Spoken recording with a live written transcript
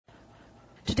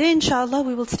Today, inshallah,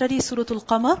 we will study Surah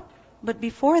Al-Qamar. But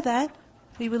before that,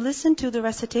 we will listen to the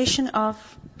recitation of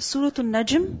Surah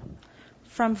Al-Najm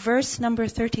from verse number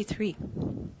 33.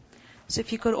 So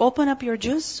if you could open up your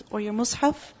juz or your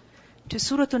mushaf to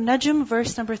Surah Al-Najm,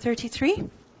 verse number 33,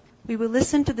 we will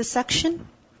listen to the section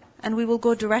and we will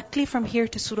go directly from here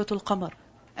to Surah Al-Qamar.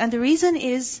 And the reason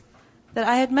is that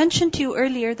I had mentioned to you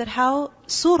earlier that how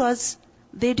surahs,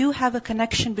 they do have a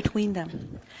connection between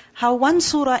them. How one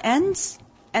surah ends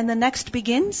and the next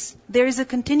begins, there is a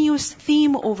continuous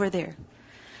theme over there.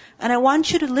 And I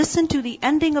want you to listen to the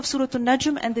ending of Surah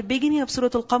Al-Najm and the beginning of Surah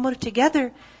Al-Qamar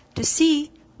together to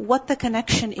see what the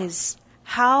connection is.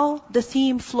 How the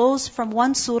theme flows from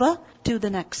one surah to the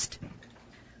next.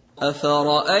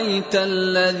 أَفَرَأَيْتَ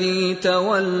الَّذِي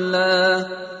تَوَلَّى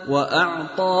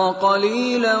وَأَعْطَى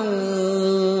قَلِيلًا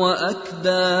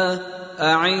وَأَكْدَى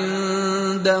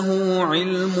أَعِندَهُ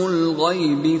عِلْمُ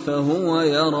الْغَيْبِ فَهُوَ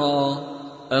يَرَى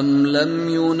أَمْ لَمْ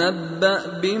يُنَبَّأْ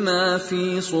بِمَا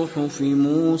فِي صُحُفِ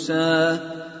مُوسَى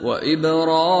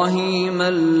وَإِبْرَاهِيمَ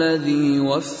الَّذِي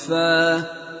وَفَّى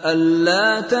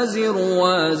أَلَّا تَزِرُ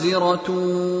وَازِرَةٌ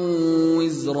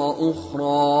وِزْرَ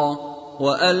أُخْرَى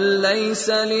وَأَن لَّيْسَ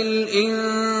لِلْإِنسَانِ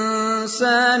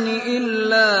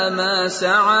إِلَّا مَا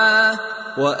سَعَىٰ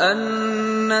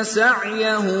وَأَنَّ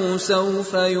سَعْيَهُ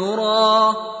سَوْفَ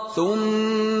يُرَىٰ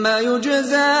ثُمَّ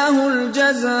يُجْزَاهُ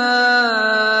الْجَزَاءَ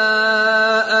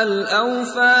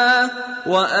الْأَوْفَىٰ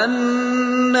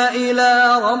وَأَنَّ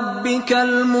إِلَىٰ رَبِّكَ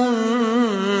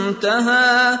الْمُنتَهَىٰ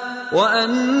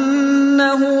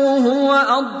وَأَنَّهُ هُوَ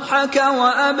أَضْحَكَ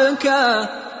وَأَبْكَىٰ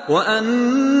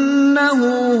وَأَنَّهُ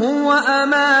هُوَ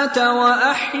أَمَاتَ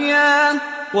وَأَحْيَا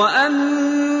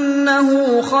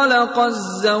وَأَنَّهُ خَلَقَ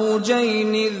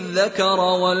الزَّوْجَيْنِ الذَّكَرَ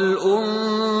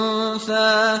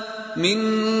وَالْأُنثَىٰ مِن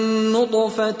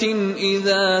نُّطْفَةٍ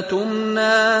إِذَا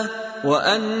تُمْنَىٰ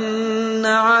وَأَنَّ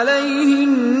عَلَيْهِ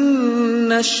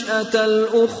النَّشْأَةَ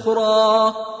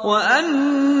الْأُخْرَىٰ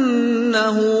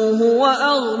وَأَنَّهُ هُوَ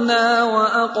أَغْنَىٰ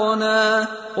وَأَقْنَىٰ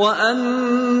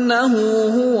وَأَنَّهُ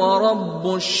هُوَ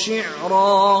رَبُّ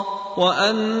الشِّعْرَىٰ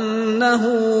وَأَنَّهُ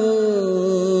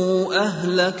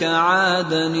أَهْلَكَ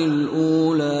عَادًا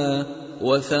الْأُولَىٰ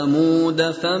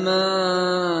وَثَمُودَ فَمَا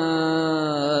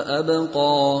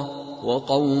أَبْقَىٰ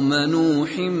وَقَوْمَ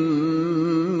نُوحٍ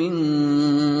مِّن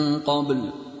قَبْلُ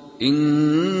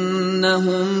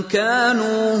إِنَّهُمْ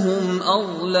كَانُوا هُمْ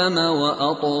أَظْلَمَ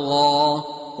وَأَطْغَىٰ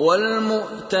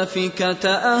وَالْمُؤْتَفِكَةَ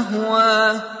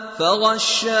أَهْوَىٰ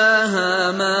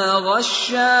فَغَشَّاهَا مَا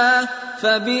غَشَّىٰ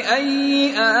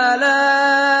فَبِأَيِّ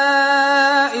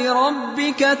آلَاءِ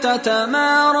رَبِّكَ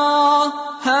تَتَمَارَىٰ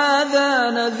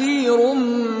هَٰذَا نَذِيرٌ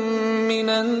مِّنَ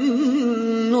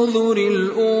النُّذُرِ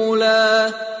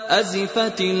الْأُولَىٰ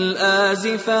أَزِفَتِ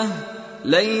الْآزِفَةُ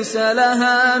لَيْسَ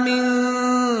لَهَا مِن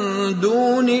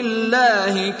دُونِ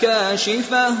اللَّهِ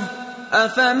كَاشِفَةٌ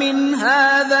أَفَمِنْ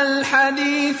هَٰذَا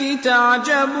الْحَدِيثِ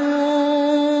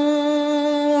تَعْجَبُونَ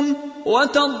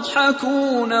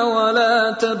وَتَضْحَكُونَ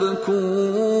وَلَا تَبْكُونَ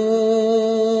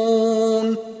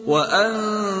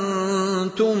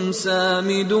وَأَنتُمْ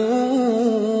سَامِدُونَ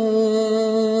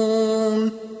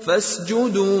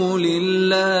فَاسْجُدُوا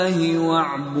لِلَّهِ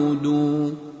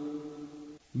وَاعْبُدُوا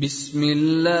بسم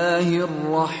الله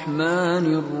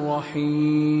الرحمن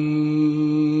الرحيم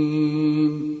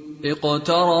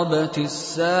اقتربت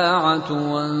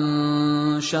الساعة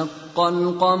وانشق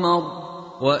القمر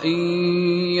وإن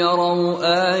يروا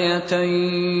آية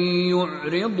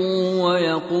يعرضوا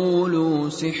ويقولوا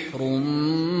سحر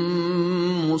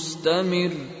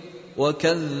مستمر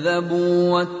وكذبوا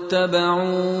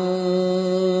واتبعوا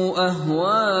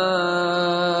أهواءهم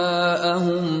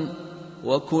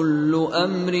وكل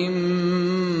أمر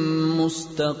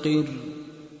مستقر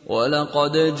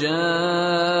وَلَقَدْ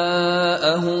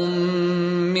جَاءَهُم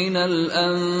مِّنَ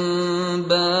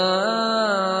الْأَنبَاءِ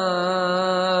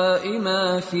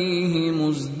مَا فِيهِ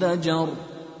مُزْدَجَرٌ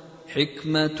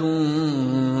حِكْمَةٌ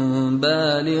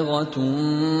بَالِغَةٌ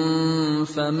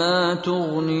فَمَا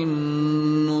تُغْنِ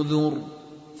النُّذُرُ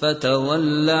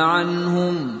فَتَوَلَّ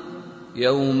عَنْهُمْ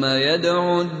يَوْمَ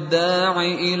يَدْعُ الدَّاعِ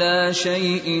إِلَىٰ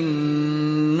شَيْءٍ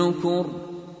نُّكُرٍ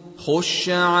خُشَّ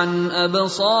عَنْ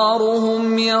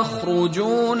أَبْصَارُهُمْ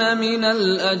يَخْرُجُونَ مِنَ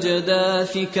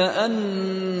الْأَجْدَاثِ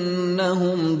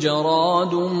كَأَنَّهُمْ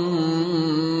جَرَادٌ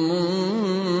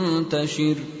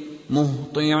مُّنتَشِرٌ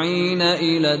مُهْطِعِينَ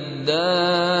إِلَى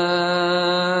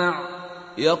الدَّاعِ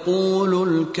يَقُولُ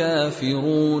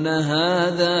الْكَافِرُونَ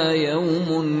هَٰذَا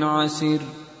يَوْمٌ عَسِرٌ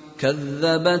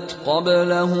كَذَّبَتْ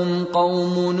قَبْلَهُمْ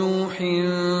قَوْمُ نُوحٍ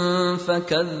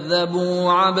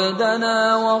فَكَذَّبُوا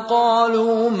عَبْدَنَا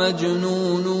وَقَالُوا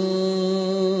مَجْنُونٌ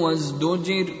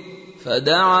وَازْدُجِرَ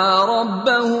فدعا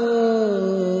ربه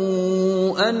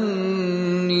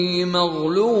أني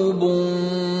مغلوب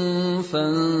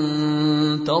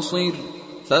فانتصر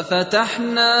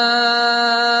ففتحنا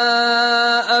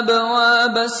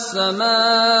أبواب السماء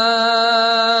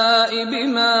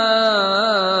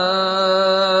بماء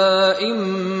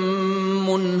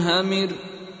منهمر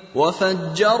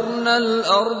وفجرنا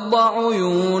الأرض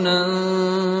عيونا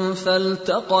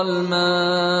فالتقى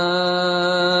الماء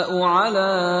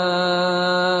على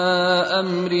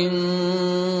أمر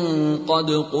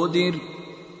قد قدر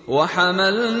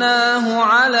وحملناه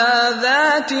على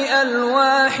ذات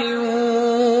ألواح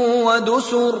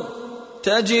ودسر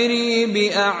تجري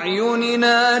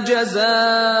بأعيننا جزاء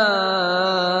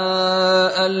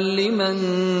لمن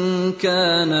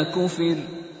كان كفر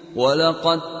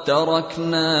ولقد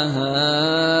تركناها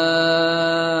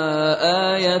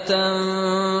آية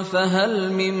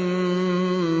فهل من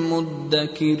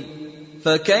مدكر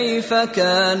فكيف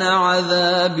كان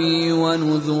عذابي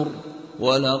ونذر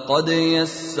ولقد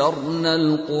يسرنا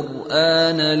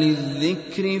القرآن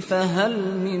للذكر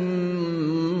فهل من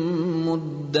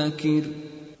مدكر.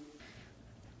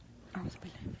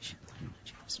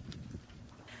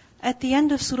 At the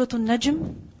end of Surah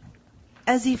An-Najm,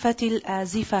 Azifatil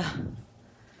Azifah,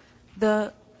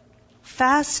 the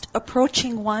fast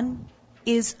approaching one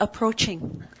is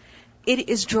approaching. It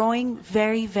is drawing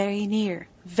very, very near.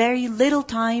 Very little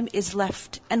time is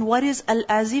left. And what is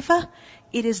Al-Azifah?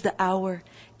 It is the hour.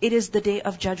 It is the day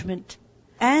of judgment.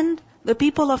 And the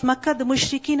people of Makkah, the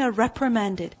mushrikeen, are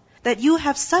reprimanded that you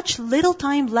have such little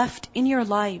time left in your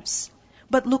lives.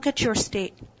 But look at your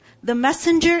state. The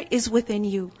messenger is within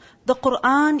you. The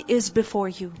Qur'an is before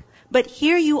you. But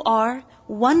here you are,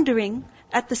 wondering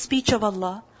at the speech of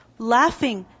Allah,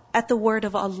 laughing at the word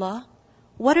of Allah.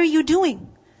 What are you doing?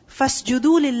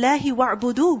 فَاسْجُدُوا لِلَّهِ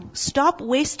وَاعْبُدُوا. Stop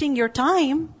wasting your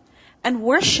time and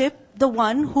worship the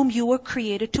one whom you were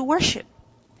created to worship.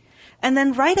 And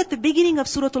then right at the beginning of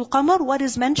Surah Al-Qamar, what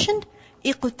is mentioned?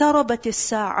 اقتربت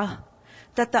الساعة.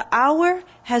 That the hour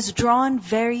has drawn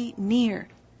very near.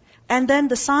 And then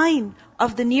the sign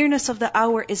of the nearness of the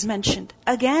hour is mentioned.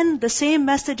 Again, the same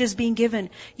message is being given.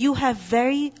 You have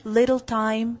very little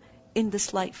time in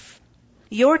this life.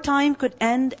 Your time could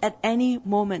end at any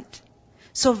moment.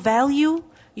 So value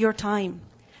your time.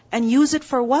 And use it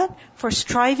for what? For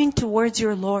striving towards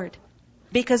your Lord.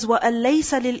 Because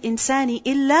وَأَلَّيْسَ لِلْإِنسَانِ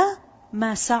إِلَّا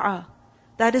مَا سَعَى.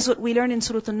 That is what we learn in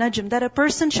Surah An-Najm. That a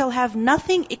person shall have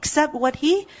nothing except what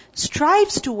he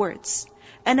strives towards.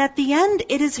 And at the end,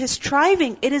 it is his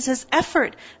striving, it is his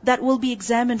effort that will be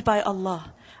examined by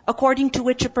Allah, according to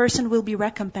which a person will be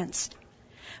recompensed.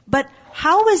 But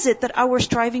how is it that our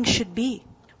striving should be?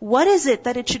 What is it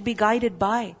that it should be guided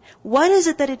by? What is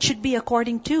it that it should be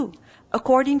according to?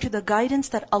 According to the guidance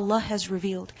that Allah has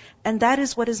revealed. And that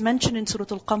is what is mentioned in Surah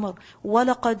Al-Qamar.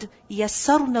 وَلَقَدْ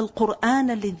يَسَّرْنَا الْقُرْآنَ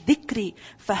لِلذِّكْرِ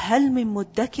فَهَلْ مِن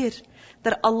مُدَّكِرٍ.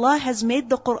 That Allah has made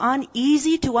the Qur'an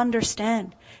easy to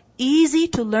understand, easy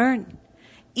to learn,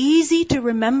 easy to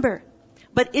remember.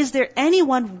 But is there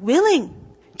anyone willing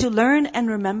to learn and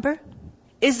remember?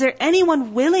 Is there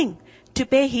anyone willing to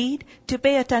pay heed, to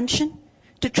pay attention,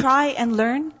 to try and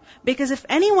learn? Because if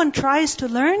anyone tries to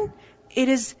learn, it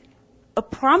is a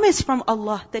promise from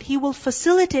Allah that He will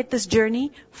facilitate this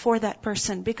journey for that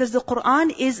person. Because the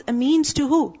Qur'an is a means to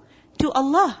who? To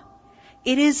Allah.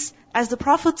 It is, as the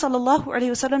Prophet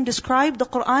ﷺ described the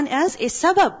Qur'an as a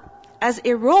sabab, as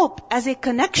a rope, as a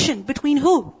connection between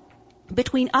who?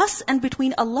 Between us and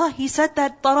between Allah. He said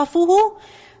that طَرَفُهُ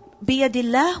بِيَدِ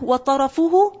اللَّهِ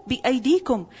وَطَرَفُهُ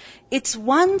بِأَيْدِيكُمْ. It's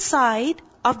one side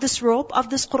of this rope, of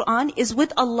this Qur'an, is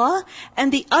with Allah,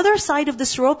 and the other side of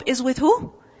this rope is with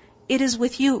who? It is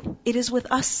with you. It is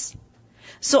with us.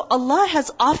 So Allah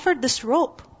has offered this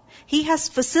rope. He has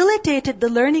facilitated the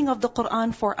learning of the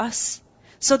Qur'an for us,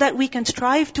 so that we can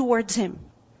strive towards Him,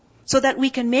 so that we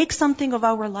can make something of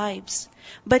our lives.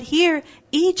 But here,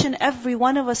 each and every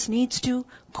one of us needs to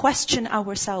question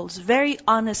ourselves very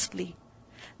honestly,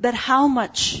 that how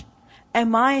much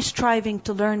am I striving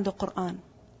to learn the Qur'an?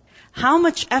 How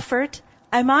much effort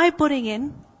am I putting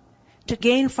in to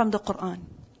gain from the Qur'an?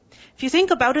 If you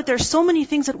think about it, there are so many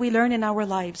things that we learn in our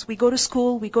lives. We go to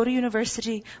school, we go to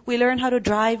university, we learn how to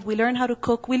drive, we learn how to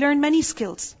cook, we learn many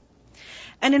skills.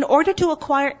 And in order to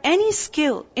acquire any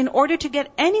skill, in order to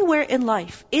get anywhere in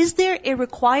life, is there a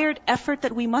required effort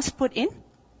that we must put in?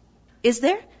 Is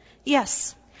there?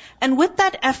 Yes. And with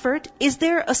that effort, is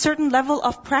there a certain level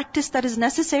of practice that is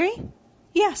necessary?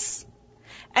 Yes.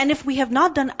 And if we have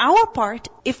not done our part,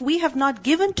 if we have not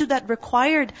given to that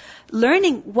required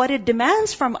learning what it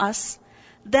demands from us,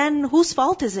 then whose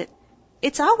fault is it?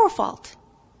 It's our fault.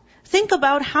 Think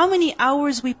about how many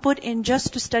hours we put in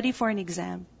just to study for an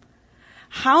exam.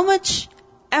 How much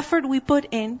effort we put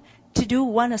in to do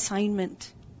one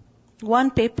assignment,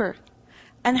 one paper.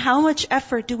 And how much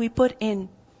effort do we put in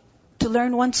to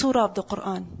learn one surah of the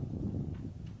Quran?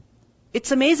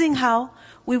 It's amazing how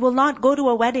we will not go to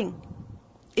a wedding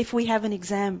if we have an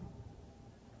exam.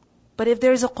 But if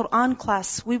there is a Quran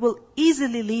class, we will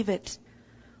easily leave it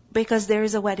because there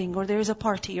is a wedding or there is a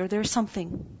party or there is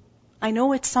something. I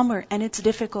know it's summer and it's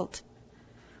difficult,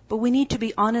 but we need to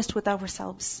be honest with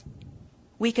ourselves.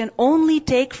 We can only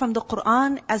take from the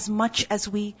Quran as much as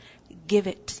we give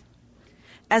it,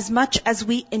 as much as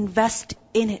we invest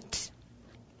in it.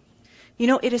 You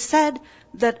know, it is said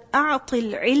that أَعْطِ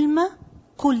الْعِلْمَ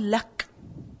كُلَّكَ.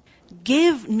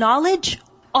 Give knowledge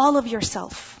all of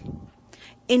yourself.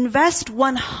 Invest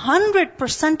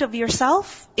 100% of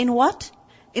yourself in what?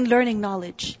 In learning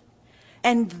knowledge.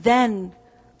 And then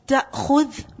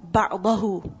تَأْخُذْ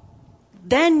بَعْضَهُ.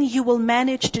 Then you will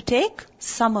manage to take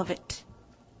some of it.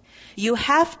 You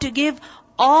have to give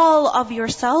all of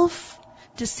yourself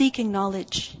to seeking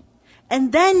knowledge.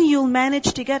 And then you'll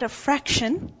manage to get a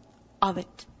fraction of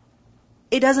it.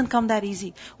 It doesn't come that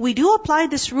easy. We do apply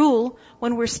this rule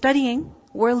when we're studying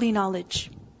worldly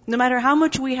knowledge. No matter how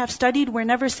much we have studied, we're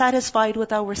never satisfied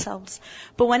with ourselves.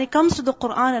 But when it comes to the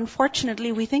Quran,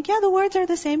 unfortunately, we think, yeah, the words are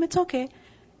the same, it's okay.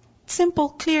 It's simple,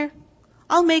 clear.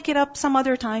 I'll make it up some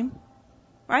other time.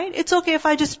 Right? It's okay if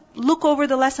I just look over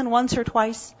the lesson once or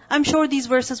twice. I'm sure these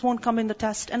verses won't come in the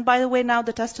test. And by the way, now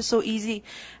the test is so easy.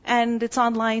 And it's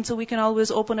online, so we can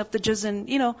always open up the juz and,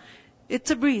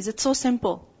 it's a breeze. It's so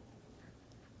simple.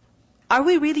 Are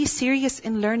we really serious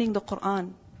in learning the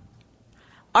Quran?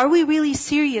 Are we really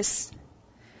serious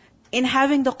in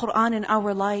having the Quran in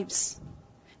our lives?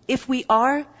 If we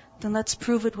are, then let's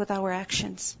prove it with our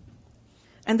actions.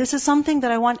 And this is something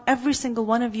that I want every single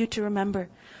one of you to remember.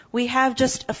 We have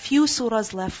just a few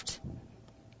surahs left.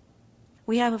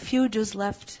 We have a few juz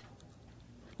left.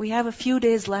 We have a few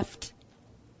days left.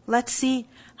 Let's see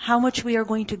how much we are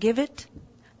going to give it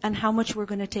and how much we're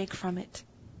going to take from it.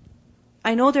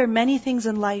 I know there are many things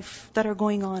in life that are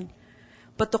going on.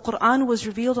 But the Quran was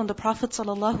revealed on the Prophet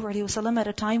ﷺ at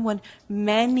a time when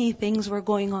many things were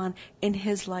going on in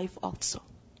his life also.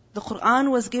 The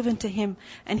Quran was given to him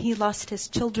and he lost his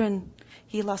children,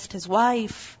 he lost his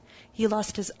wife, he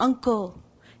lost his uncle.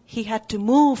 He had to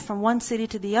move from one city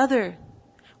to the other.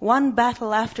 One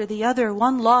battle after the other,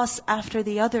 one loss after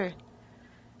the other.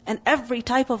 And every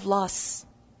type of loss.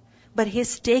 But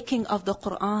his taking of the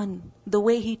Quran, the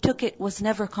way he took it was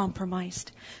never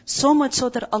compromised. So much so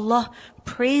that Allah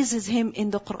praises him in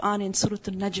the Quran in Surah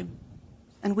Al-Najm.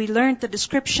 And we learned the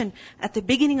description at the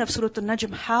beginning of Surah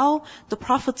Al-Najm, how the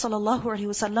Prophet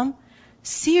ﷺ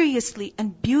seriously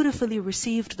and beautifully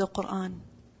received the Quran.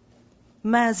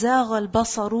 مَا زَاغَ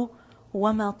الْبَصَرُ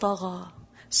وَمَا طَغَى.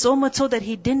 So much so that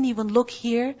he didn't even look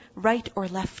here, right or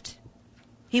left.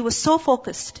 He was so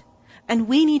focused. And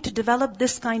we need to develop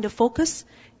this kind of focus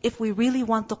if we really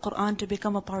want the Quran to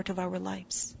become a part of our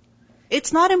lives.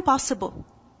 It's not impossible.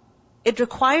 It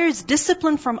requires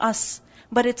discipline from us,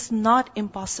 but it's not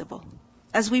impossible.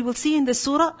 As we will see in this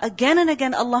surah, again and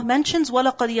again Allah mentions,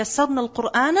 وَلَقَدْ يَسَّرْنَا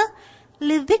الْقُرْآنَ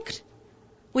لِلذِّكْرِ.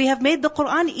 We have made the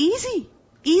Quran easy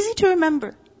to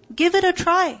remember. Give it a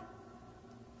try.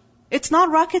 It's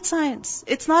not rocket science.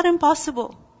 It's not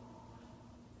impossible.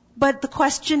 But the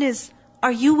question is,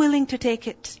 are you willing to take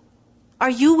it? Are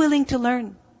you willing to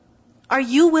learn? Are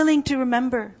you willing to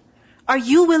remember? Are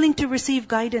you willing to receive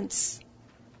guidance?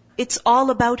 It's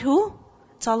all about who?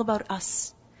 It's all about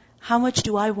us. How much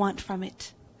do I want from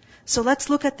it? So let's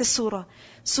look at the surah.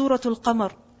 Surah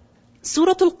Al-Qamar.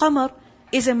 Surah Al-Qamar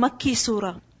is a Makki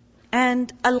surah.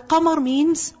 And Al-Qamar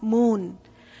means moon.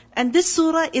 And this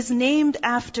surah is named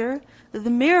after the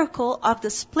miracle of the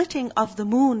splitting of the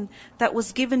moon that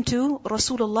was given to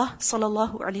Rasulullah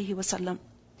sallallahu alaihi wasallam.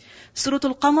 Surah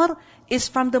Al-Qamar is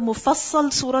from the Mufassal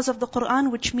surahs of the Quran,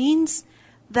 which means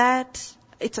that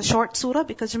it's a short surah,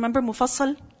 because remember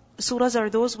Mufassal surahs are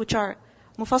those which are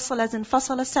Mufassal as in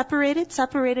fasala,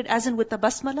 separated as in with the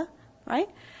basmala, right?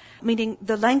 Meaning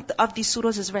the length of these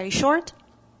surahs is very short.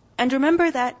 And remember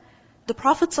that the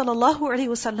Prophet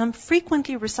ﷺ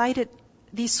frequently recited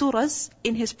these surahs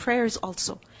in his prayers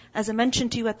also, as I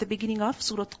mentioned to you at the beginning of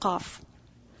Surah Qaf.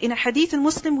 In a hadith in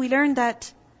Muslim, we learned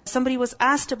that somebody was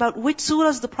asked about which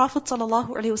surahs the Prophet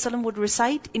ﷺ would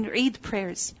recite in Eid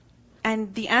prayers.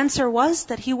 And the answer was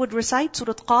that he would recite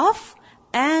Surah Qaf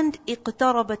and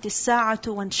اقتربت الساعة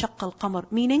وانشق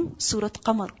القمر, meaning Surah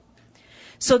Qamar.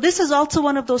 So this is also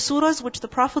one of those surahs which the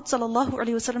Prophet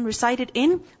ﷺ recited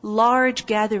in large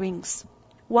gatherings.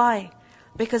 Why?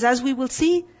 Because as we will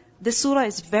see, this surah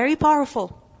is very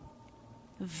powerful,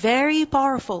 very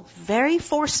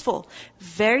forceful,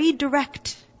 very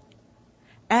direct.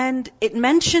 And it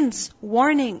mentions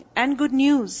warning and good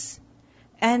news.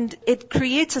 And it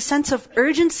creates a sense of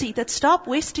urgency that stop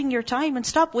wasting your time and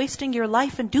stop wasting your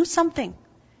life and do something.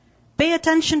 Pay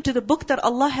attention to the book that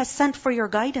Allah has sent for your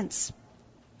guidance.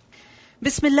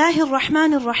 Bismillahir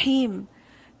Rahmanir Rahim.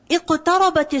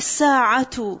 اقتربت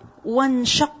الساعة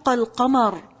وانشق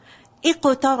القمر.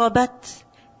 اقتربت.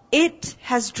 It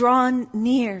has drawn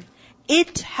near.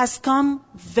 It has come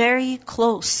very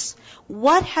close.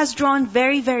 What has drawn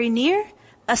very, very near?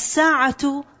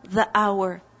 الساعة, the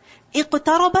hour.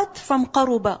 اقتربت from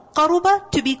qaruba.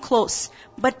 Qaruba, to be close.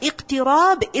 But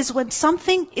iqtirab is when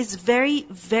something is very,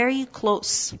 very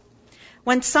close.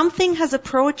 When something has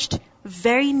approached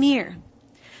very near.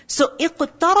 So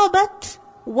iqtarabat,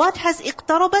 what has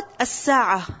iqtarabat?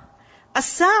 As-sa'ah.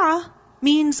 As-sa'ah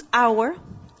means hour.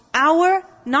 Hour,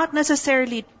 not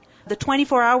necessarily the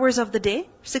 24 hours of the day,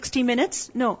 60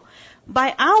 minutes. No.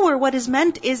 By hour, what is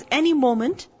meant is any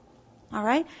moment.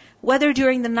 Alright? Whether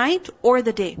during the night or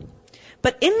the day.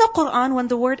 But in the Quran, when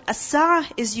the word as-sa'ah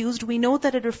is used, we know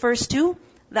that it refers to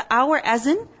the hour as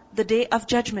in the day of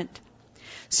judgment.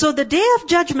 So the day of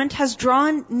judgment has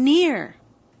drawn near.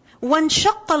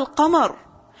 وَانشَقَّ الْقَمَرُ.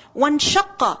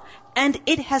 وَانشَقَّ, and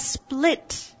it has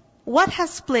split. What has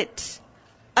split?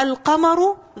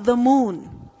 Al-qamaru, the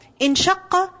moon.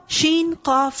 Inshaqqa, sheen,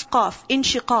 qaf, qaf.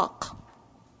 Inshiqaq.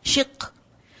 Shiq.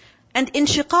 And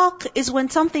inshiqaq is when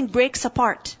something breaks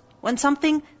apart. When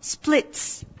something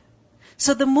splits.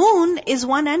 So the moon is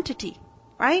one entity,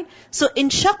 right? So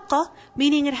inshaqqa,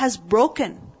 meaning it has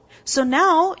broken. So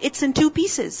now it's in two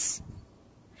pieces.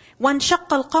 وَانشَقَّ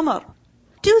الْقَمَرُ.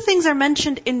 Two things are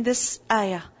mentioned in this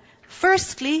ayah.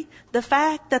 Firstly, the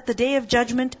fact that the day of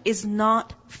judgment is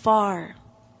not far.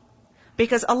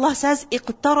 Because Allah says,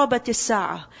 اقتربت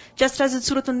الساعة. Just as in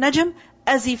Surah Al-Najm,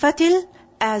 أزفت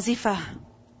الآزفة.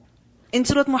 In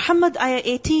Surah Muhammad, ayah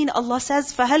 18, Allah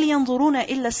says, فَهَلْ يَنظُرُونَ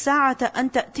إِلَّا السَّاعَةَ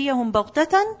أَن تَأْتِيَهُمْ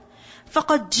بَغْتَةً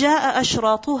فَقَدْ جَاءَ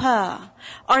أَشْرَاطُهَا.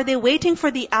 Are they waiting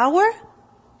for the hour?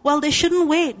 Well, they shouldn't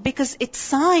wait because its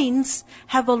signs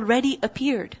have already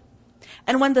appeared.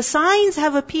 And when the signs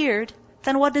have appeared,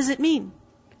 then what does it mean?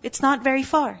 It's not very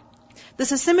far.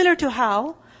 This is similar to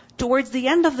how, towards the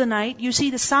end of the night, you see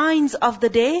the signs of the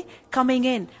day coming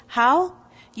in. How?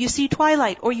 You see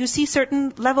twilight, or you see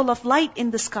certain level of light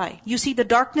in the sky. You see the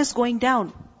darkness going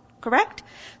down. Correct?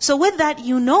 So with that,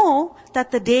 you know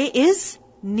that the day is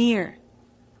near.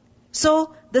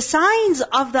 So the signs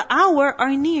of the hour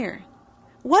are near.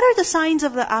 What are the signs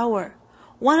of the hour?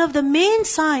 One of the main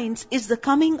signs is the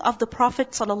coming of the Prophet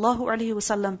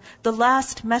ﷺ, the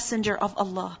last messenger of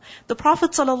Allah. The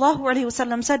Prophet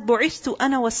ﷺ said, بُعِثْتُ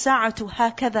أَنَا وَالسَّاعَةُ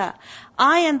هَكَذَا.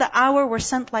 I and the hour were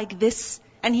sent like this.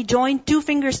 And he joined two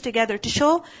fingers together to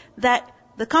show that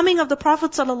the coming of the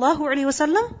Prophet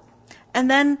ﷺ, and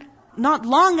then not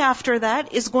long after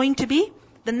that is going to be,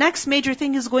 the next major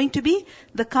thing is going to be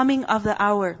the coming of the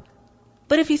hour.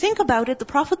 But if you think about it, the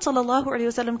Prophet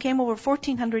ﷺ came over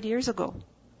 1400 years ago.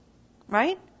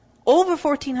 Right? Over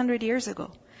 1400 years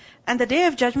ago. And the day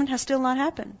of judgment has still not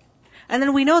happened. And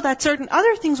then we know that certain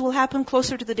other things will happen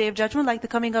closer to the day of judgment, like the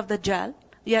coming of Dajjal,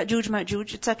 Ya'juj,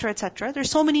 Ma'juj, etc., etc.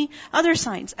 There's so many other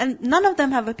signs, and none of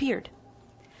them have appeared.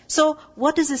 So,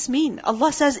 what does this mean?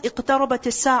 Allah says, اقتربت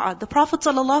الساعة. The Prophet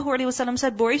ﷺ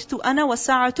said, بُعِثْتُ أَنَا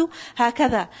وَالسَّاعَةُ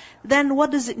هَكَذَا. Then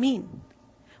what does it mean?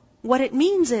 What it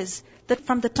means is that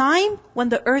from the time when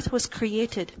the earth was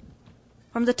created,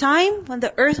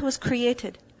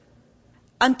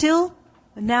 until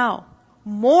now,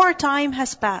 more time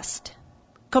has passed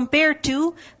compared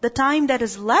to the time that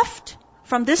is left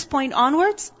from this point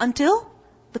onwards until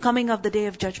the coming of the day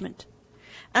of judgment.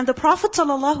 And the Prophet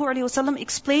ﷺ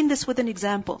explained this with an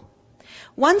example.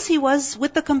 Once he was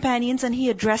with the companions and he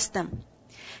addressed them.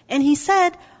 And he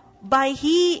said, by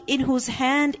He in whose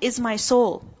hand is my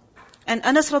soul. And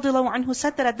Anas radiallahu anhu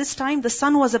said that at this time the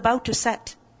sun was about to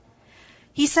set.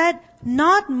 He said,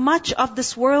 not much of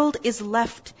this world is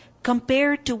left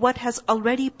compared to what has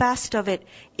already passed of it,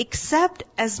 except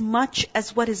as much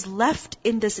as what is left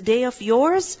in this day of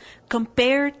yours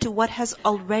compared to what has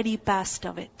already passed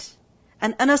of it.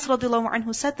 And Anas radiallahu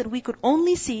anhu said that we could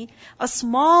only see a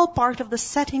small part of the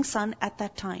setting sun at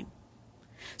that time.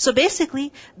 So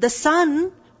basically, the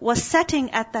sun was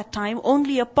setting at that time,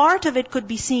 only a part of it could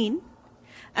be seen.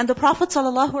 And the Prophet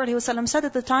ﷺ said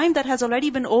that the time that has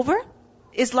already been over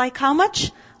is like how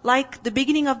much? Like the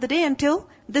beginning of the day until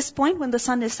this point when the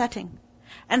sun is setting.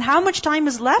 And how much time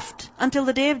is left until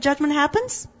the day of judgment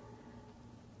happens?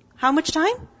 How much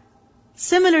time?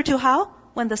 Similar to how?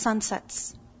 When the sun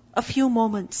sets. A few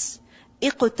moments.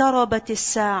 اقتربت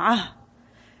الساعة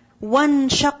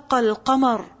وانشق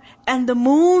القمر, and the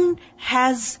moon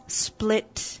has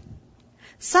split.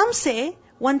 Some say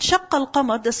وانشق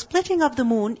القمر, the splitting of the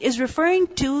moon, is referring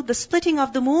to the splitting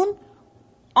of the moon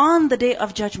on the day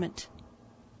of judgment.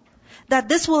 That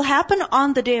this will happen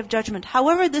on the day of judgment.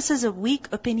 However, this is a weak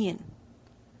opinion,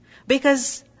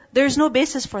 because there is no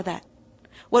basis for that.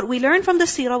 What we learn from the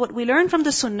seerah, what we learn from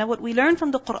the sunnah, what we learn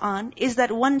from the Quran is that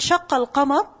وانشق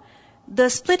القمر, the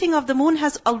splitting of the moon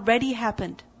has already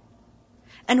happened.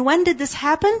 And when did this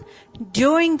happen?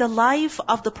 During the life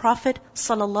of the Prophet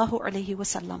sallallahu alaihi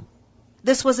wasallam.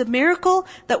 This was a miracle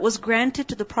that was granted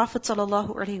to the Prophet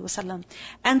sallallahu alaihi wasallam.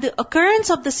 And the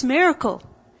occurrence of this miracle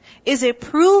is a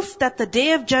proof that the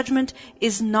day of judgment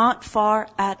is not far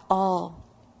at all.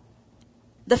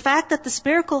 The fact that this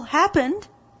miracle happened,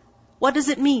 what does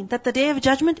it mean? That the day of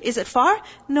judgment, is it far?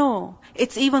 No,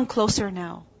 it's even closer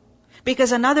now.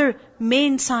 Because another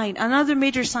main sign, another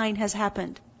major sign has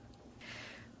happened.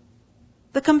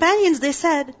 The companions, they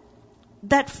said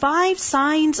that 5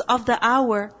 signs of the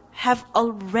hour have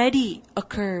already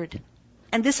occurred.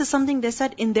 And this is something they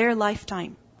said in their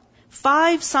lifetime.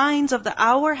 5 signs of the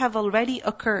hour have already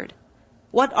occurred.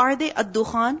 What are they?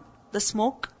 Ad-dukhan, the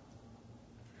smoke.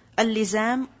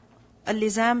 Al-lizam.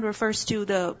 Al-lizam refers to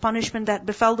the punishment that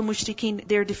befell the mushrikeen,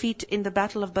 their defeat in the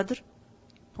battle of Badr.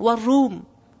 Wal-rum.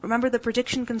 Remember the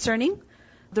prediction concerning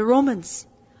the Romans.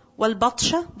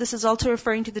 Wal-batsha. This is also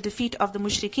referring to the defeat of the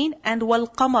mushrikeen. And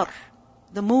wal-qamar,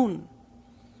 the moon.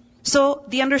 So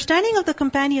the understanding of the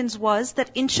companions was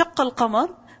that in shaqq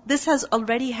al-qamar, this has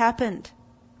already happened.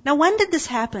 Now when did this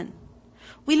happen?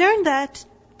 We learned that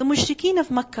the mushrikeen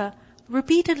of Makkah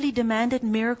repeatedly demanded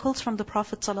miracles from the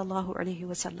Prophet sallallahu alaihi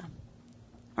wasallam.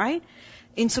 Right?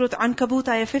 In Surah Ankabut,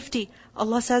 ayah 50,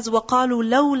 Allah says, وَقَالُوا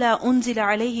لَوْلَا أُنزِلَ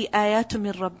عَلَيْهِ آيَاتٌ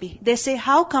مِّن رَبِّهِ. They say,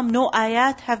 how come no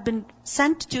ayat have been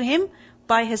sent to him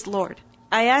by his Lord?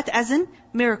 Ayat as in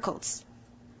miracles.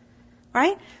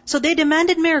 Right? So they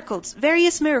demanded miracles,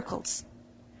 various miracles.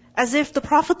 As if the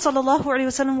Prophet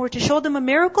ﷺ were to show them a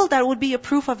miracle, that would be a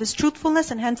proof of his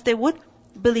truthfulness, and hence they would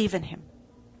believe in him.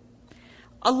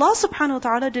 Allah subhanahu wa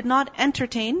ta'ala did not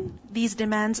entertain these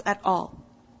demands at all.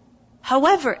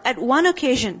 However, at one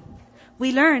occasion,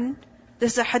 we learn,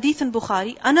 this is a hadith in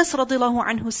Bukhari, Anas radiallahu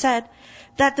anhu said,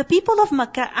 that the people of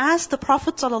Makkah asked the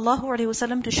Prophet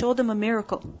ﷺ to show them a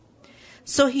miracle.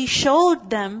 So he showed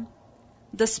them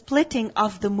the splitting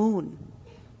of the moon.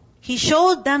 He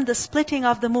showed them the splitting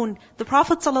of the moon. The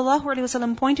Prophet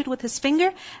ﷺ pointed with his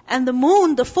finger, and the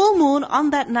moon, the full moon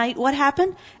on that night, what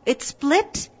happened? It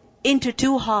split into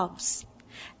 2 halves.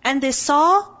 And they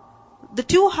saw the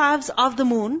 2 halves of the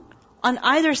moon on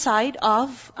either side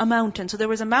of a mountain. So there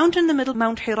was a mountain in the middle,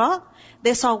 Mount Hira.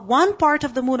 They saw one part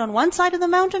of the moon on one side of the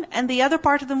mountain, and the other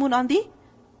part of the moon on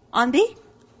the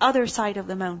other side of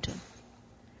the mountain.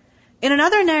 In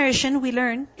another narration, we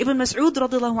learn, Ibn Mas'ud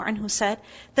radiallahu anhu said,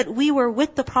 that we were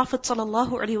with the Prophet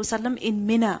sallallahu alaihi wasallam in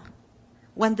Mina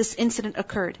when this incident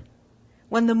occurred,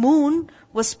 when the moon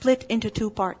was split into 2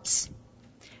 parts.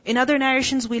 In other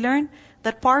narrations, we learn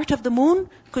that part of the moon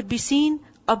could be seen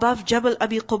above Jabal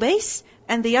Abi Qubais,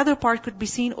 and the other part could be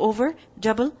seen over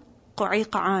Jabal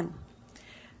Qu'ayqa'an.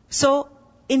 So,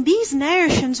 in these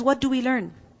narrations, what do we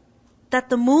learn? That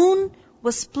the moon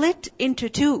was split into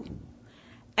 2.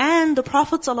 And the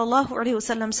Prophet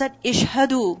ﷺ said,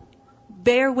 Ishhadu,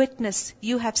 bear witness,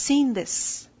 you have seen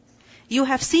this. You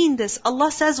have seen this.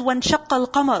 Allah says, وَانْشَقَّ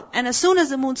الْقَمَرُ. And as soon as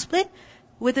the moon split,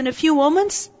 within a few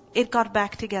moments, it got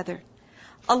back together.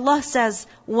 Allah says,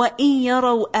 وَإِن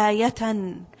يَرَوْا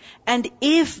آيَةً. And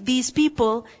if these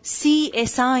people see a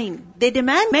sign, they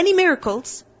demand many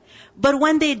miracles, but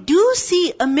when they do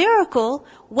see a miracle,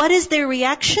 what is their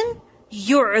reaction?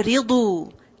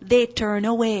 يُعْرِضُوا. They turn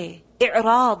away.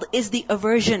 I'rad is the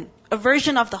aversion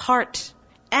of the heart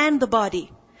and the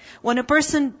body. When a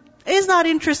person is not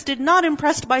interested, not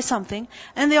impressed by something,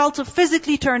 and they also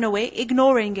physically turn away,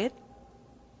 ignoring it.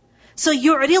 So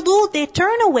يُعْرِضُوا, they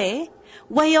turn away.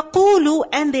 وَيَقُولُوا,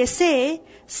 and they say,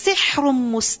 سِحْرٌ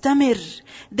مُسْتَمِرٌ.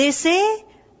 They say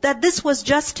that this was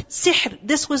just sihr,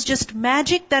 this was just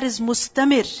magic that is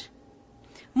mustamir.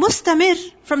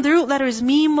 Mustamir, from the root letters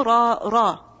mim, ra,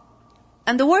 ra.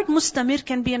 And the word mustamir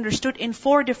can be understood in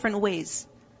 4 different ways.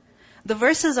 The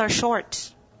verses are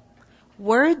short.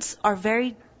 Words are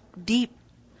very deep.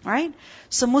 Right?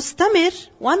 So mustamir,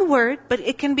 one word, but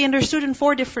it can be understood in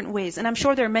 4 different ways. And I'm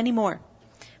sure there are many more.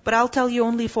 But I'll tell you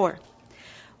only 4.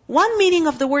 One meaning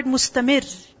of the word mustamir,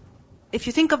 if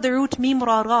you think of the root mim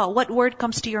ra ra, what word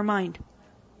comes to your mind?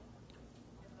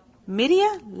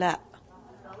 Mirya? La.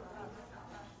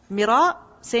 Mira,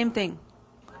 same thing.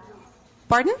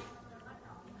 Pardon?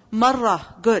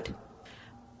 Marra, good.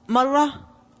 Marra,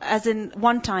 as in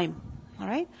one time.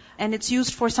 Alright? And it's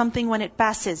used for something when it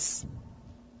passes.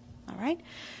 Alright?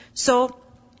 So,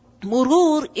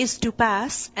 murur is to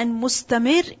pass, and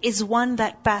mustamir is one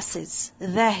that passes.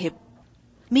 Dhahib.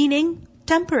 Meaning,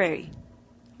 temporary.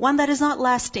 One that is not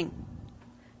lasting.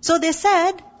 So they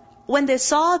said, when they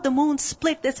saw the moon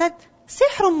split, they said,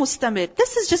 Sihrun mustamir.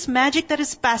 This is just magic that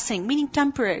is passing, meaning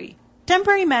temporary.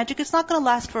 Temporary magic, it's not going to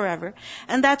last forever.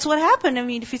 And that's what happened. I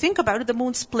mean, if you think about it, the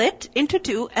moon split into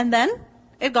two, and then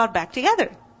it got back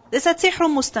together. They said,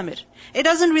 Sihrun mustamir. It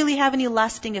doesn't really have any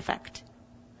lasting effect.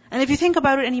 And if you think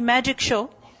about it, any magic show,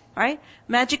 right?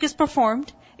 Magic is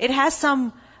performed. It has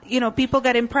some, people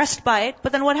get impressed by it,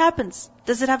 but then what happens?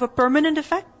 Does it have a permanent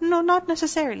effect? No, not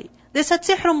necessarily. They said,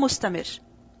 Sihrun mustamir.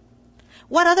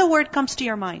 What other word comes to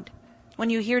your mind when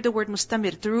you hear the word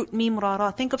mustamir? The root mim ra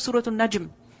ra. Think of Surah An-Najm.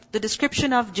 The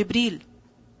description of Jibreel.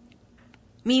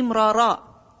 Mim ra ra.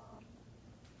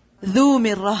 Dhu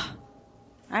mirrah.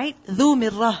 Right? Dhu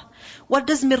mirrah. What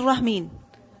does mirrah mean?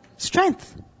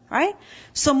 Strength. Right?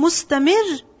 So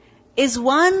mustamir is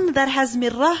one that has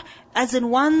mirrah, as in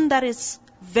one that is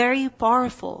very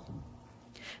powerful.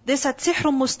 They said,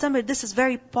 Sihrun mustamir, this is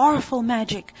very powerful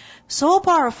magic. So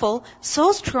powerful,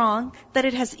 so strong, that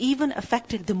it has even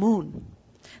affected the moon.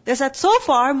 They said, so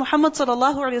far, Muhammad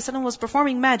ﷺ was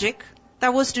performing magic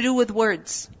that was to do with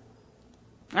words.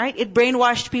 Right? It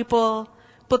brainwashed people,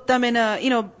 put them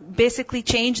in basically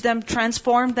changed them,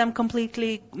 transformed them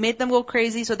completely, made them go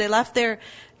crazy, so they left their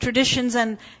traditions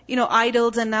and,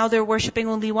 idols, and now they're worshipping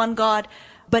only one God.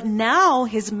 But now,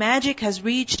 his magic has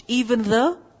reached even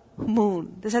the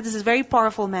moon. They said this is very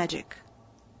powerful magic.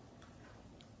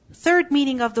 Third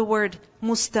meaning of the word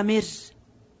mustamir,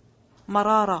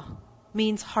 marara,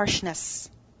 means harshness.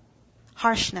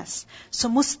 Harshness. So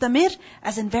mustamir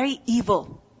as in very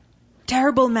evil,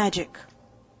 terrible magic.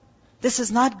 This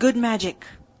is not good magic,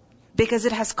 because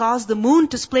it has caused the moon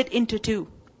to split into two.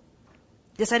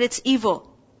 They said it's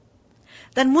evil.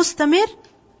 Then mustamir,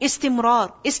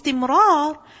 istimrar.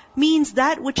 Istimrar means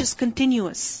that which is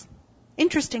continuous.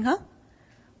 Interesting, huh?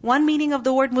 One meaning of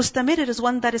the word mustamir, it is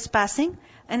one that is passing,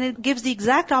 and it gives the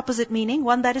exact opposite meaning,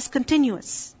 one that is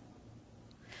continuous.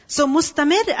 So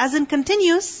mustamir, as in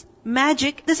continuous,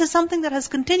 magic, this is something that has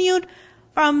continued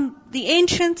from the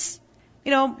ancients.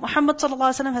 Muhammad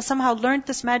ﷺ has somehow learned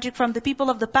this magic from the people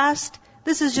of the past.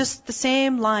 This is just the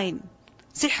same line.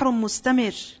 Sihrun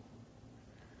mustamir.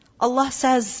 Allah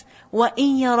says,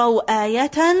 وَإِن يَرَوْا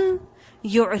آيَةً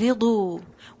يُعْرِضُوا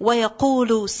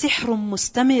وَيَقُولُوا سِحْرٌ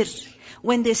مُسْتَمِرٌ.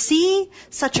 When they see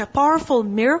such a powerful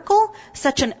miracle,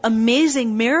 such an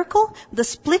amazing miracle, the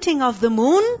splitting of the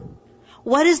moon,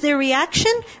 what is their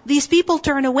reaction? These people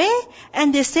turn away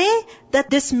and they say that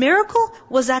this miracle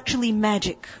was actually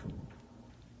magic.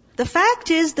 The fact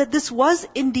is that this was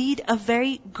indeed a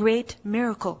very great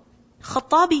miracle.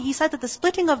 Khattabi, he said that the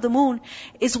splitting of the moon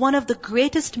is one of the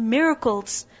greatest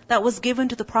miracles that was given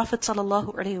to the Prophet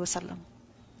ﷺ.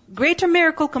 Greater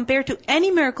miracle compared to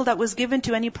any miracle that was given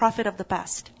to any prophet of the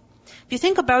past. If you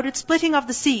think about it, splitting of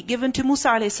the sea given to Musa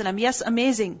a.s. Yes,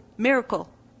 amazing, miracle.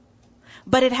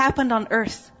 But it happened on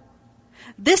earth.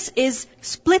 This is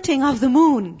splitting of the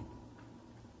moon.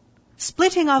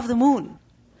 Splitting of the moon.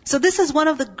 So this is one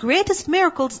of the greatest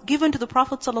miracles given to the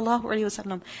Prophet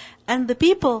ﷺ. And the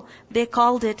people, they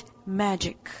called it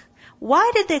magic.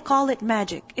 Why did they call it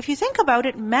magic? If you think about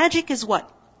it, magic is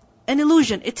what? An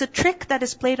illusion. It's a trick that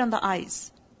is played on the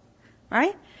eyes.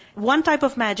 Right? One type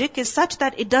of magic is such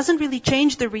that it doesn't really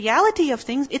change the reality of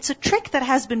things. It's a trick that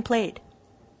has been played.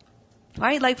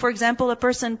 Right? Like for example, a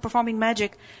person performing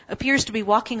magic appears to be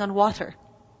walking on water.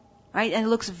 Right? And it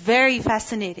looks very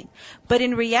fascinating. But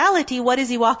in reality, what is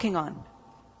he walking on?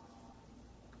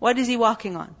 What is he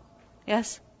walking on?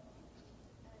 Yes?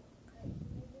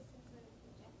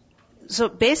 So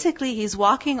basically, he's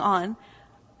walking on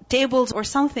tables or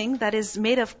something that is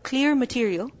made of clear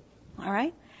material.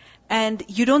 Alright? And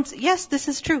you don't, yes, this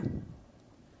is true.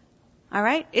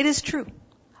 Alright? It is true.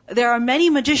 There are many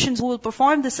magicians who will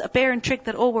perform this apparent trick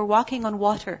that, we're walking on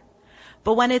water.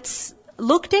 But when it's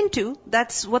looked into,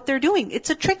 that's what they're doing. It's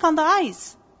a trick on the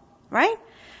eyes. Right?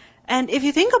 And if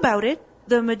you think about it,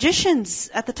 the magicians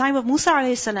at the time of Musa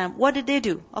a.s., what did they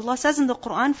do? Allah says in the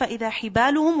Quran, فَإِذَا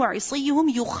حِبَالُهُمْ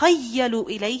وَعِصِيُّهُمْ يُخَيَّلُ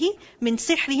إِلَيْهِ مِنْ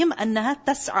سِحْرِهِمْ أَنَّهَا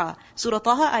تَسْعَى. Surah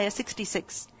Taha, ayah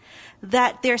 66.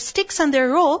 That their sticks and their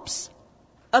ropes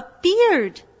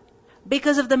appeared,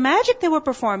 because of the magic they were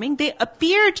performing, they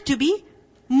appeared to be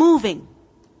moving.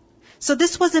 So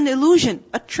this was an illusion,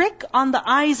 a trick on the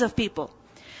eyes of people.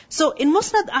 So in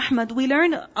Musnad Ahmad, we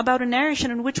learn about a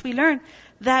narration in which we learn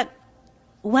that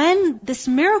when this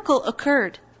miracle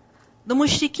occurred, the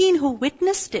mushrikeen who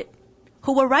witnessed it,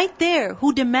 who were right there,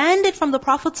 who demanded from the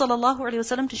Prophet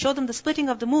ﷺ to show them the splitting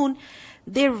of the moon,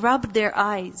 they rubbed their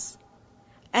eyes.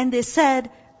 And they said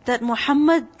that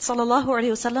Muhammad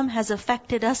ﷺ has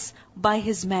affected us by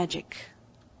his magic.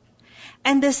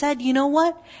 And they said, you know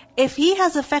what? If he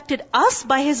has affected us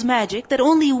by his magic, that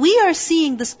only we are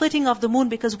seeing the splitting of the moon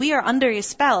because we are under his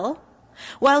spell,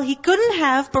 while he couldn't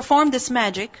have performed this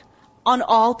magic on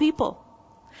all people.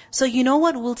 So you know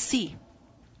what? We'll see.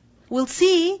 We'll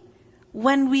see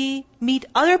when we meet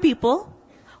other people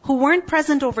who weren't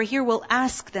present over here, we'll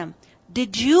ask them,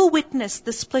 did you witness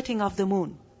the splitting of the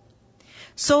moon?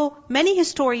 So many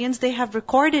historians, they have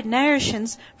recorded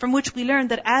narrations from which we learn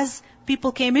that as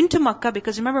people came into Makkah,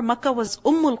 because remember Makkah was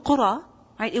Ummul Qura,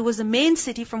 right? It was the main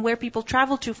city from where people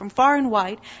traveled to from far and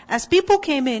wide. As people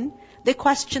came in, they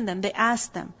questioned them, they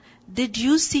asked them, did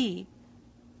you see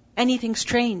anything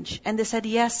strange? And they said,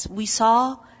 yes, we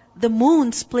saw the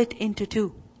moon split into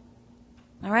two.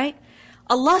 Alright?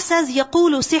 Allah says,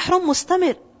 يَقُولُ سِحْرٌ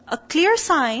مُسْتَمِرٌ, a clear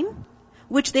sign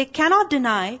which they cannot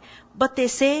deny, but they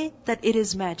say that it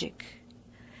is magic.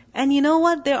 And you know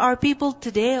what? There are people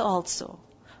today also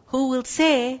who will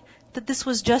say that this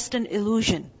was just an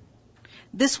illusion.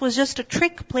 This was just a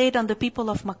trick played on the people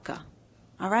of Makkah.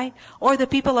 Alright? Or the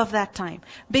people of that time.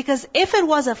 Because if it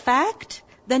was a fact,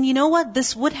 then you know what?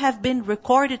 This would have been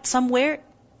recorded somewhere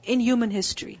in human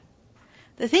history.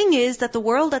 The thing is that the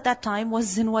world at that time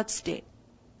was in what state?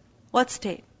 What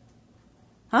state?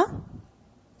 Huh?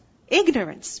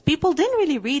 Ignorance. People didn't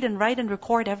really read and write and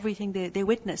record everything they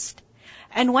witnessed.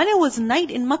 And when it was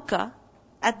night in Makkah,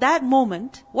 at that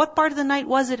moment, what part of the night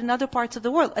was it in other parts of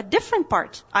the world? A different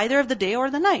part, either of the day or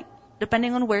the night,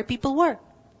 depending on where people were.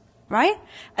 Right?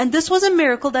 And this was a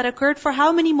miracle that occurred for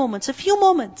how many moments? A few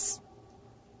moments.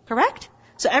 Correct?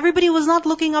 So everybody was not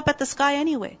looking up at the sky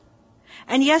anyway.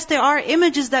 And yes, there are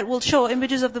images that will show,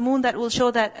 images of the moon that will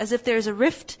show that as if there is a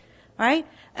rift, right?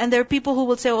 And there are people who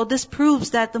will say, oh, this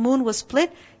proves that the moon was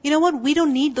split. You know what? We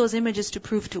don't need those images to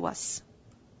prove to us.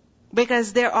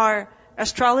 Because there are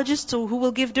astrologists who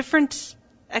will give different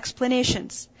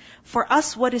explanations. For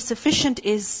us, what is sufficient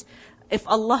is, if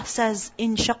Allah says,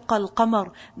 إِن شَقَّ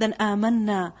الْقَمَرُ, then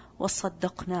آمَنَّا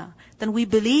وَصَدَّقْنَا. Then we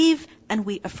believe and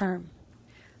we affirm.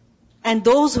 And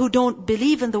those who don't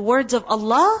believe in the words of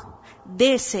Allah,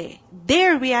 they say,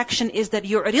 their reaction is that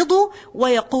يُعْرِضُ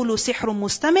وَيَقُولُ سِحْرٌ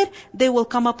مُسْتَمِرٌ. They will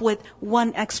come up with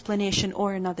one explanation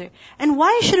or another. And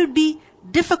why should it be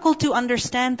difficult to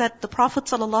understand that the Prophet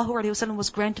ﷺ was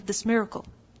granted this miracle?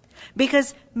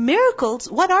 Because miracles,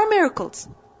 what are miracles?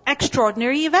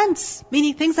 Extraordinary events,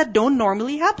 meaning things that don't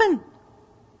normally happen.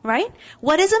 Right?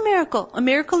 What is a miracle? A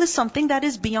miracle is something that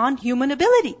is beyond human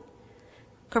ability.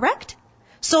 Correct?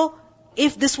 So,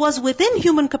 if this was within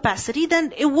human capacity,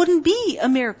 then it wouldn't be a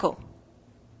miracle.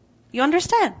 You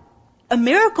understand? A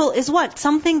miracle is what?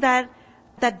 Something that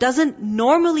doesn't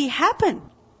normally happen.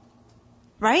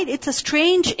 Right? It's a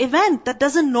strange event that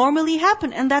doesn't normally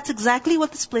happen. And that's exactly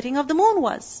what the splitting of the moon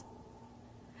was.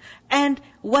 And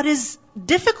what is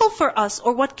difficult for us,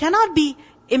 or what cannot be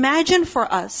imagined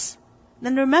for us,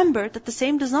 then remember that the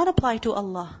same does not apply to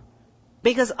Allah.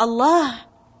 Because Allah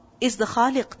is the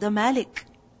Khaliq, the Malik.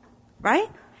 Right?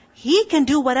 He can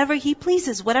do whatever He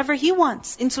pleases, whatever He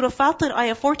wants. In Surah Fatir,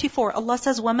 ayah 44, Allah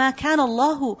says, وَمَا كَانَ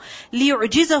اللَّهُ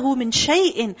لِيُعْجِزَهُ مِنْ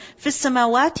شَيْءٍ فِي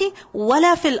السَّمَاوَاتِ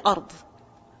وَلَا فِي الْأَرْضِ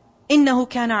إِنَّهُ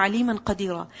كَانَ عَلِيمًا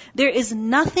قَدِيرًا. There is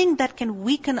nothing that can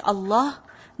weaken Allah,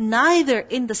 neither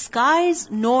in the skies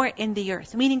nor in the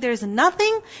earth. Meaning there is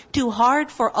nothing too hard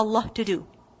for Allah to do.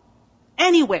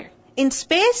 Anywhere. In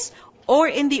space or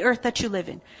in the earth that you live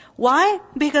in. Why?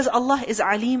 Because Allah is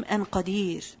Alim and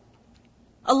Qadir.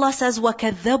 Allah says,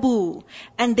 وَكَذَّبُوا,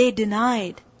 and they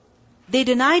denied. They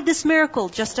denied this miracle,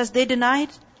 just as they denied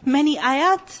many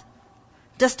ayat.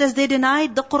 Just as they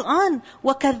denied the Qur'an.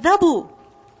 وَكَذَّبُوا.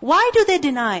 Why do they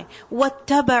deny?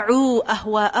 وَاتَّبَعُوا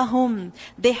أَهْوَاءَهُمْ.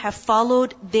 They have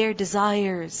followed their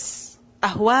desires.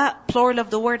 Ahwa, plural of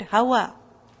the word hawa.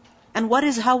 And what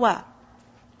is hawa?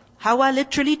 Hawa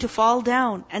literally to fall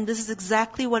down. And this is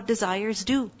exactly what desires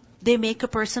do. They make a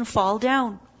person fall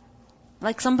down.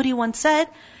 Like somebody once said,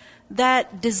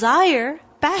 that desire,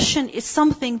 passion is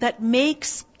something that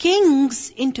makes kings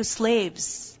into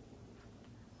slaves.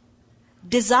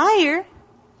 Desire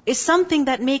is something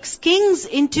that makes kings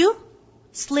into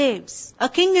slaves. A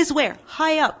king is where?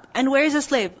 High up. And where is a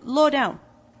slave? Low down.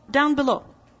 Down below.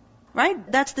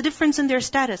 Right? That's the difference in their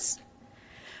status.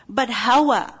 But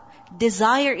hawa,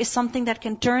 desire is something that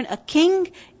can turn a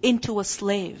king into a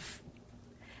slave.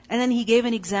 And then he gave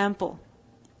an example.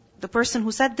 The person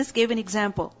who said this gave an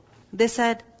example. They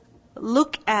said,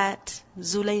 look at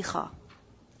Zulaykha.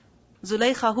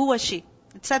 Zulaykha, who was she?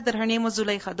 It said that her name was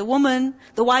Zulaykha. The woman,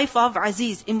 the wife of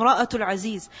Aziz, Imra'atul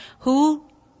Aziz, who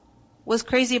was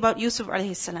crazy about Yusuf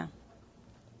alayhi salam.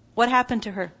 What happened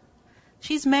to her?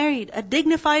 She's married, a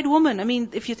dignified woman. I mean,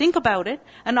 if you think about it,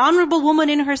 an honorable woman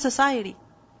in her society.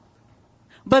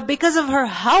 But because of her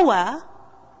hawa,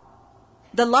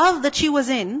 the love that she was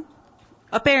in,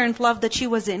 apparent love that she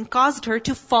was in, caused her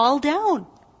to fall down.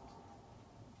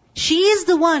 She is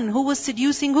the one who was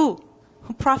seducing who?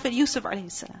 Prophet Yusuf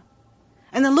alayhi salam.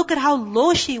 And then look at how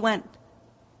low she went.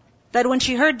 That when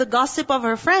she heard the gossip of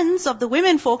her friends, of the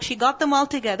women folk, she got them all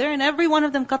together and every one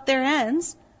of them cut their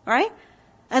hands. Right?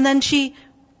 And then she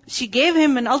gave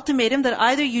him an ultimatum that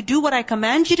either you do what I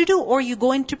command you to do or you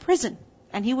go into prison.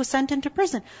 And he was sent into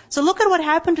prison. So look at what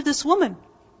happened to this woman.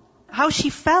 How she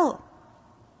fell.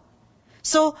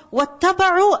 So,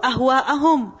 وَاتَّبَعُوا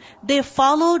أَهْوَاءَهُمْ. They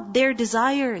followed their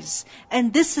desires.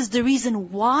 And this is the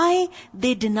reason why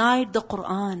they denied the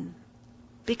Qur'an.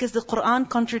 Because the Qur'an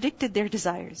contradicted their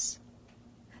desires.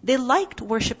 They liked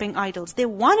worshipping idols. They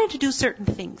wanted to do certain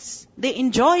things. They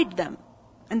enjoyed them.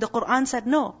 And the Qur'an said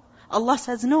no. Allah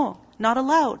says no, not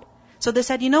allowed. So they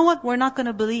said, you know what? We're not going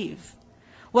to believe.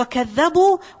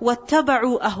 وَكَذَّبُوا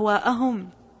وَاتَّبَعُوا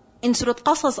أَهْوَاءَهُمْ. In Surah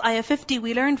Qasas, ayah 50,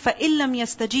 we learned, فَإِن لَمْ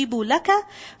يَسْتَجِيبُوا لَكَ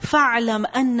فَاعْلَمْ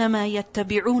أَنَّمَا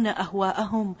يَتَّبِعُونَ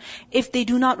أَهْوَاءَهُمْ. If they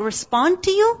do not respond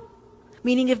to you,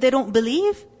 meaning if they don't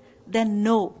believe, then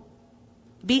know.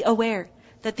 Be aware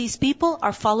that these people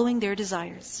are following their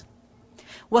desires.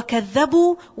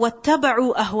 وَكَذَّبُوا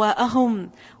وَاتَّبَعُوا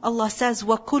أَهْوَاءَهُمْ. Allah says,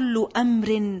 وَكُلُّ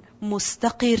أَمْرٍ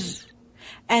مُسْتَقِرٍ.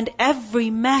 And every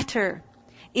matter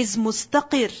is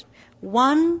mustaqir,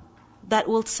 one that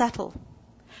will settle.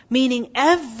 Meaning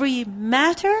every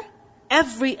matter,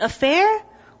 every affair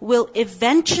will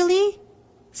eventually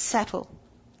settle.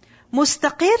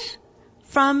 Mustaqir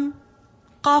from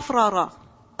qafrara,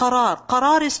 qarar.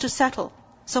 Qarar is to settle.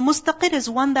 So mustaqir is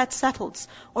one that settles.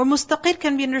 Or mustaqir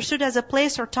can be understood as a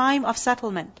place or time of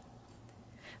settlement.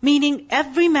 Meaning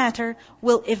every matter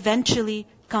will eventually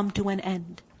come to an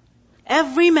end.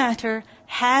 Every matter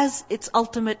has its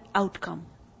ultimate outcome.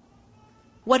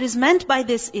 What is meant by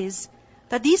this is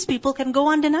that these people can go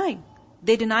on denying.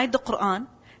 They denied the Qur'an.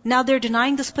 Now they're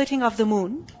denying the splitting of the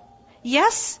moon.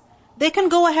 Yes, they can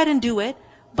go ahead and do it,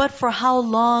 but for how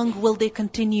long will they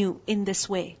continue in this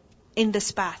way, in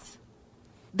this path?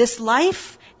 This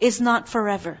life is not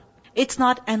forever. It's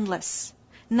not endless.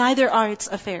 Neither are its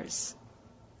affairs.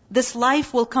 This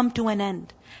life will come to an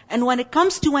end. And when it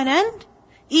comes to an end,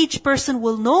 each person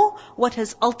will know what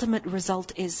his ultimate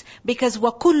result is. Because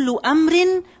وَكُلُّ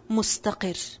أَمْرٍ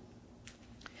مُسْتَقِرٍ.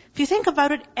 If you think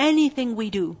about it, anything we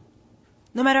do,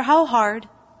 no matter how hard,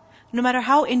 no matter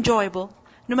how enjoyable,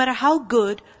 no matter how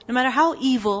good, no matter how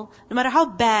evil, no matter how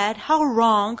bad, how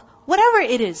wrong, whatever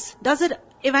it is, does it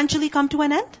eventually come to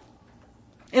an end?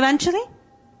 Eventually?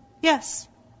 Yes.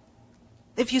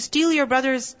 If you steal your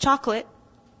brother's chocolate,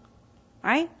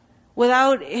 right,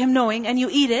 without him knowing, and you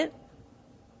eat it,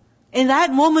 in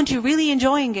that moment you're really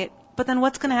enjoying it. But then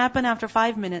what's going to happen after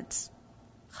 5 minutes?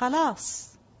 Khalas.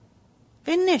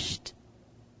 Finished.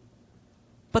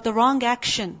 But the wrong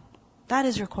action, that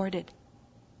is recorded.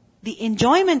 The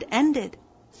enjoyment ended.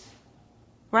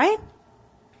 Right?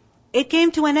 It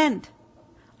came to an end.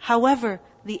 However,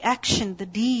 the action, the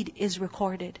deed is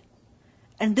recorded.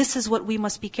 And this is what we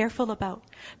must be careful about.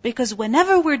 Because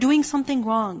whenever we're doing something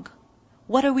wrong,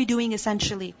 what are we doing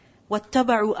essentially?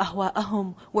 وَاتَّبَعُوا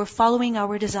أَهْوَاءَهُمْ. We're following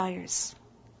our desires.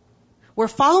 We're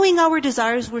following our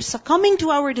desires, we're succumbing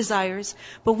to our desires,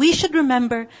 but we should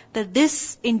remember that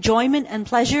this enjoyment and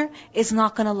pleasure is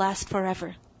not going to last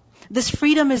forever. This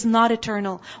freedom is not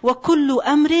eternal. وَكُلُّ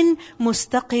أَمْرٍ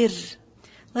مُسْتَقِرٍ.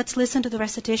 Let's listen to the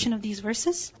recitation of these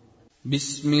verses.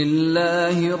 بسم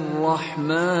الله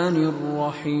الرحمن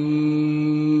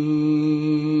الرحيم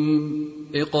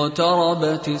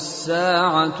اقتربت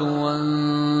الساعة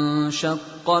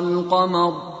وانشق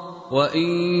القمر وإن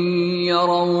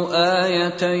يروا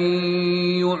آية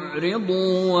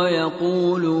يعرضوا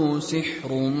ويقولوا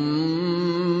سحر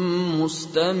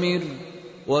مستمر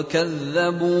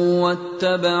وكذبوا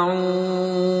واتبعوا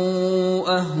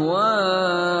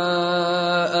أهواءهم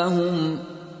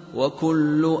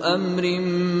وكل أمر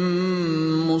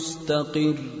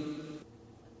مستقر